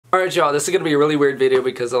Alright y'all, this is gonna be a really weird video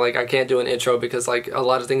because like I can't do an intro because like a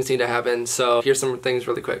lot of things need to happen, so here's some things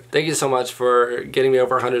really quick. Thank you so much for getting me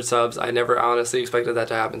over 100 subs. I never honestly expected that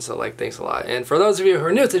to happen, so like thanks a lot. And for those of you who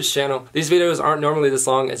are new to this channel, these videos aren't normally this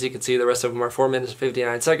long. As you can see, the rest of them are 4 minutes and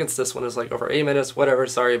 59 seconds. This one is like over 8 minutes, whatever,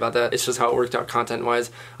 sorry about that. It's just how it worked out content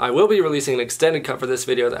wise. I will be releasing an extended cut for this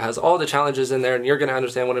video that has all the challenges in there, and you're gonna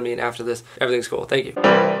understand what I mean after this. Everything's cool, thank you.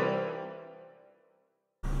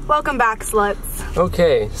 Welcome back, sluts.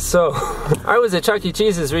 Okay, so I was at Chuck E.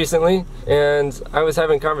 Cheese's recently, and I was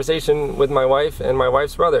having a conversation with my wife and my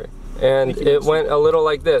wife's brother, and it went a little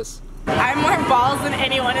like this. I have more balls than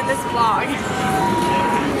anyone in this vlog.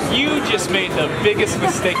 You just made the biggest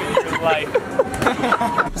mistake of your life.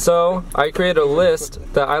 So I created a list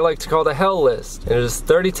that I like to call the hell list. And it is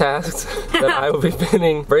 30 tasks that I will be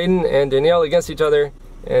pitting Braden and Danielle against each other,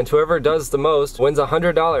 and whoever does the most wins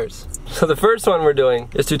 $100. So the first one we're doing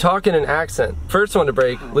is to talk in an accent. First one to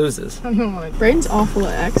break loses. Braden's awful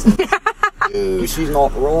at accents. Dude, she's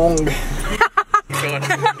not wrong.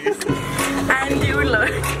 And you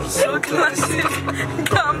look so classic.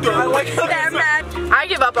 Come I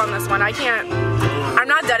give up on this one. I can't. I'm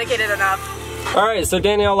not dedicated enough. Alright, so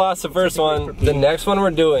Danielle lost the first one. The next one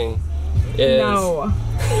we're doing is... No.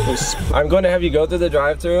 I'm going to have you go through the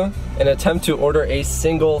drive-thru and attempt to order a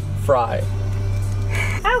single fry.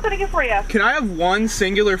 How can I get for you? Can I have one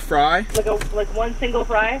singular fry? Like one single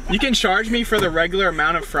fry? You can charge me for the regular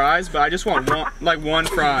amount of fries, but I just want one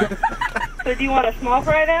fry. So do you want a small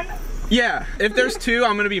fry then? Yeah, if there's two,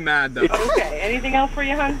 I'm gonna be mad though. Okay, anything else for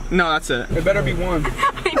you, hon? No, that's it. It better be one. You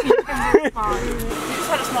just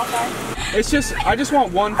want a small fry? I just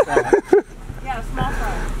want one fry. Yeah, a small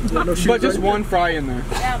fry. But just one fry in there.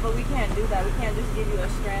 Yeah, but we can't do that. We can't just give you a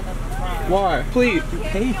strand of fries. Why? Please. You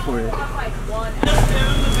paid for it. Like one.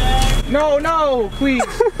 No, please.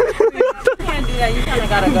 You can't do that. You kind of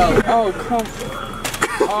gotta go. Oh, come.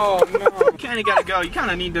 Oh, no. You kinda gotta go. You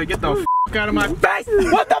kinda need to get the f out of my face.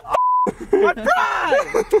 What the f? What fry?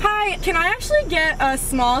 Hi, can I actually get a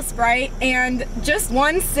small Sprite and just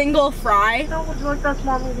one single fry? So would you like that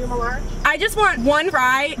small, medium, or large? I just want one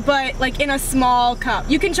fry, but like in a small cup.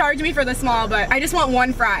 You can charge me for the small, but I just want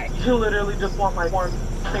one fry. You literally just want like one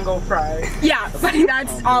single fry. Yeah,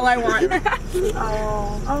 that's all I want.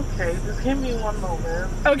 Oh, okay. Just give me one moment.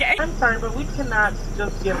 Okay. I'm sorry, but we cannot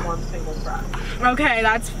just get one single fry. Okay,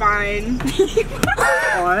 that's fine. Okay,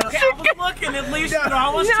 I was looking, at least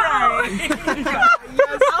I was trying.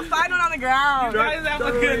 I'll find one on the ground. You guys have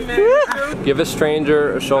a good man. Give a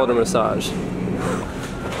stranger a shoulder massage.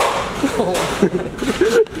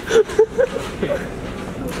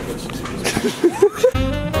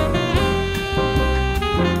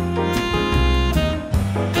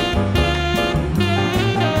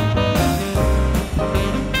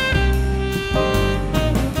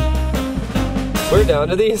 We're down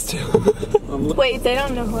to these two. Wait, they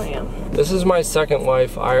don't know who I am. This is my second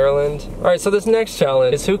wife, Ireland. Alright, so this next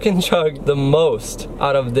challenge is who can chug the most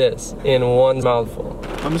out of this in one mouthful.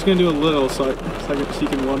 I'm just gonna do a little so you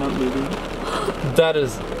can one up maybe. That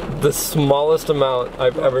is the smallest amount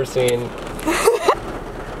I've ever seen.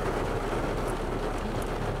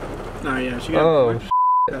 Nah, yeah, she got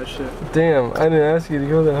that shit. Damn, I didn't ask you to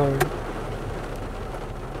go that hard.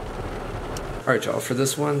 Alright y'all, for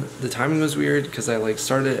this one, the timing was weird because I like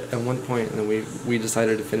started it at one point and then we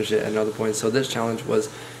decided to finish it at another point. So this challenge was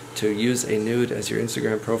to use a nude as your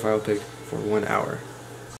Instagram profile pic for 1 hour.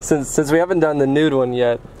 Since we haven't done the nude one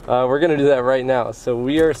yet, we're gonna do that right now. So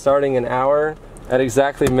we are starting an hour at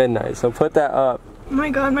exactly midnight. So put that up. Oh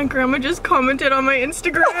my god, my grandma just commented on my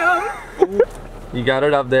Instagram. You got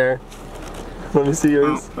it up there. Let me see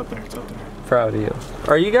yours. Oh, up there, it's up there. Proud of you.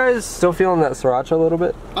 Are you guys still feeling that sriracha a little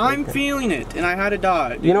bit? I'm feeling it, and I had a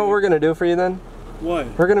dog. You know what we're gonna do for you then? What?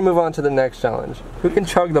 We're gonna move on to the next challenge. Who can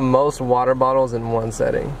chug the most water bottles in one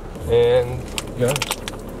setting? And go.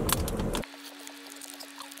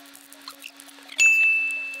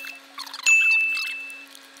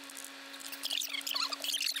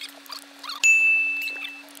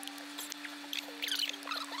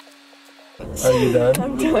 Are you done?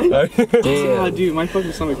 I'm done. Yeah, dude, my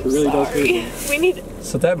fucking stomach really does hurt. We need...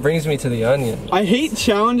 So that brings me to the onion. I hate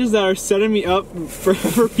challenges that are setting me up for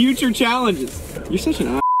future challenges. You're such an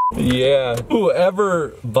ass. Yeah.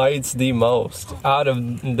 Whoever bites the most out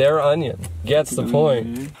of their onion gets the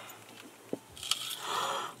point.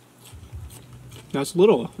 That's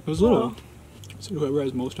little. It was little. So whoever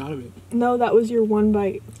has most out of it. No, that was your one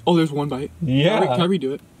bite. Oh, there's one bite. Yeah. Can I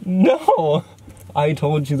redo it? No. I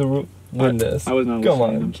told you to win this. I was not Come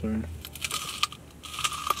listening. on. I'm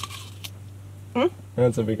sorry.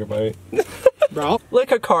 That's a bigger bite. Bro.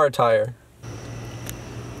 Like a car tire.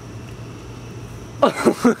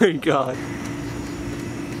 Oh my god.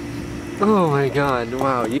 Oh my god,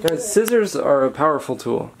 wow. You guys, scissors are a powerful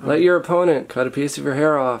tool. Let your opponent cut a piece of your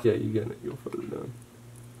hair off. Yeah, you get it. Go further down.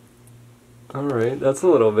 Alright, that's a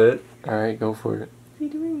little bit. Alright, go for it. Are you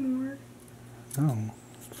doing more? No.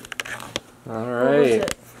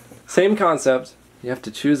 Alright. Same concept. You have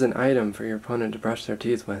to choose an item for your opponent to brush their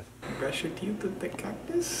teeth with. Brush your teeth with the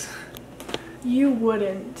cactus? You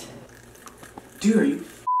wouldn't. Dude, are you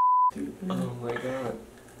Oh my god.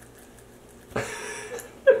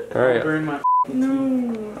 Alright, burn my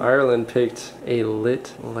No. Ireland picked a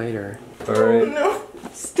lit lighter. Alright. No.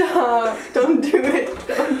 Stop. Don't do it.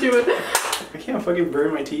 Don't do it. I can't fucking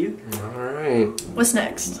burn my teeth. Alright. What's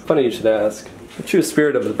next? Funny you should ask. The true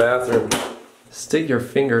spirit of the bathroom. Stick your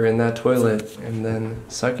finger in that toilet and then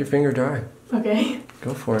suck your finger dry. Okay.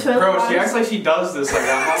 Go for it. Toilet Bro, she water. acts like she does this like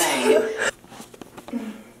that.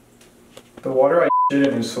 The water I shit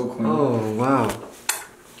in is so clean. Oh, wow.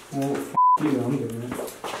 Well, f you, I'm doing it.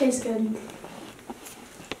 Tastes good.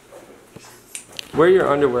 Wear your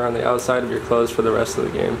underwear on the outside of your clothes for the rest of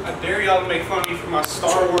the game. I dare y'all to make fun of me for my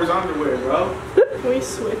Star Wars underwear, bro. Can we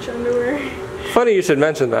switch underwear? Funny you should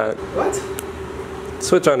mention that. What?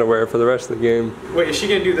 Switch underwear for the rest of the game. Wait, is she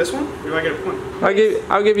gonna do this one? Or do I get a point?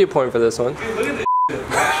 I'll give you a point for this one. Dude, look at this shit.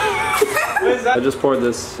 What is I that? just poured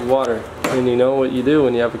this water. And you know what you do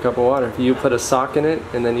when you have a cup of water? You put a sock in it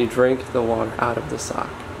and then you drink the water out of the sock.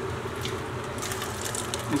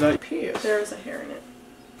 Is that piss? There was a hair in it.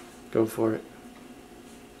 Go for it.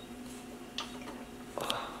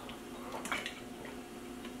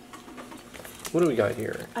 What do we got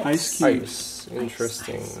here? Ice cubes. Ice.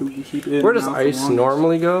 Interesting. So we can keep it Where does in ice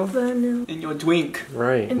normally go? Vanilla. in your drink.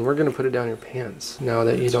 Right, and we're gonna put it down your pants now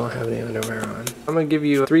that you don't have any underwear on. I'm gonna give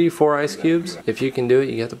you 3-4 ice cubes. If you can do it,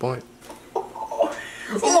 you get the point.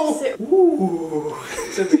 Ooh,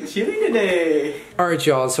 so we're chilling today. Alright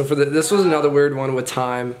y'all, so for this was another weird one with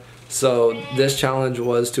time. So this challenge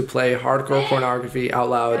was to play hardcore pornography out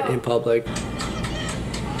loud in public.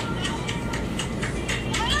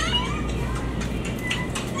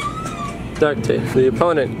 Duct tape. The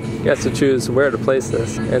opponent gets to choose where to place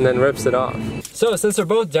this and then rips it off. So since they're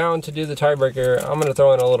both down to do the tiebreaker, I'm gonna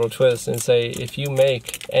throw in a little twist and say if you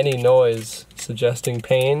make any noise suggesting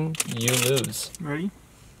pain, you lose. Ready?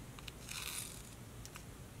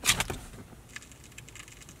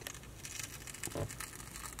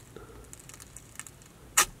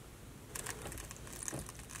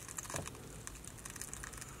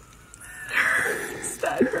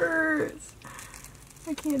 That hurts.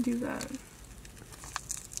 I can't do that.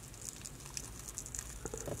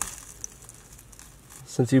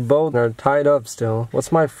 Since you both are tied up still,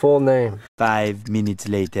 what's my full name? 5 minutes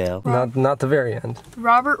later. Not the very end.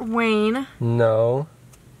 Robert Wayne. No.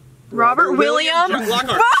 Robert William.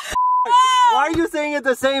 Why are you saying it at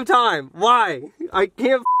the same time? Why? I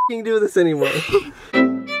can't f***ing do this anymore.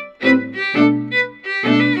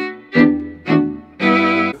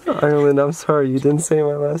 Ireland, I'm sorry, you didn't say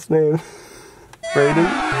my last name. Brayden?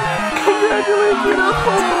 Congratulations!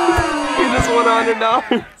 You just won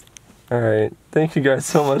 $100. Alright, thank you guys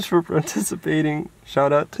so much for participating.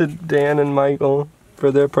 Shout out to Dan and Michael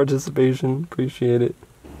for their participation. Appreciate it.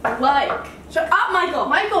 Like. Shut up, Michael.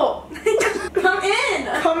 Michael. Come in.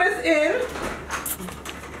 Cometh in.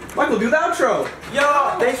 Michael, do the outro.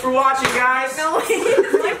 Yo, thanks for watching, guys. No,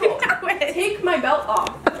 Michael. Take my belt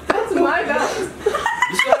off. That's my belt.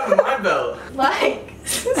 You still have my belt. Like,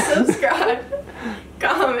 subscribe,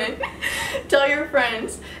 comment, tell your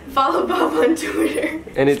friends, follow Bob on Twitter.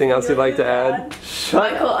 Anything else you'd like to add?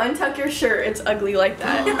 Shut Michael, untuck your shirt. It's ugly like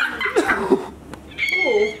that. Ooh.